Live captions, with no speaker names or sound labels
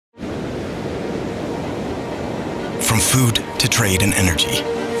from food to trade and energy.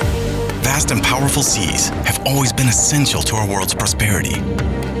 Vast and powerful seas have always been essential to our world's prosperity.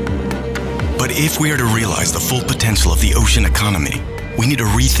 But if we are to realize the full potential of the ocean economy, we need to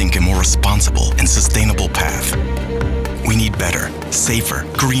rethink a more responsible and sustainable path. We need better, safer,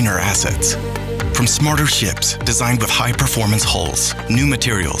 greener assets. From smarter ships designed with high-performance hulls, new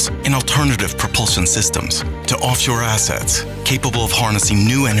materials, and alternative propulsion systems, to offshore assets capable of harnessing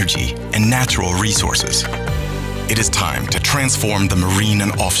new energy and natural resources. It is time to transform the marine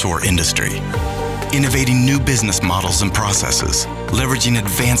and offshore industry, innovating new business models and processes, leveraging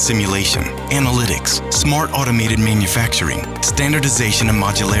advanced simulation, analytics, smart automated manufacturing, standardization and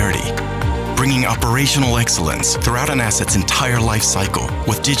modularity, bringing operational excellence throughout an asset's entire life cycle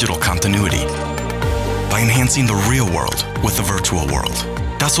with digital continuity. By enhancing the real world with the virtual world,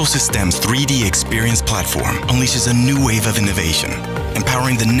 Da쏘시스템's 3D experience platform unleashes a new wave of innovation,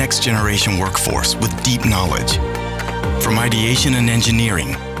 empowering the next generation workforce with deep knowledge. From ideation and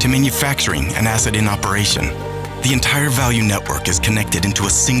engineering to manufacturing and asset in operation, the entire value network is connected into a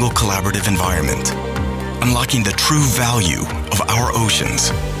single collaborative environment, unlocking the true value of our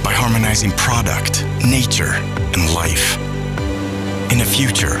oceans by harmonizing product, nature, and life. In a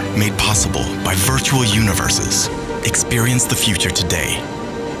future made possible by virtual universes, experience the future today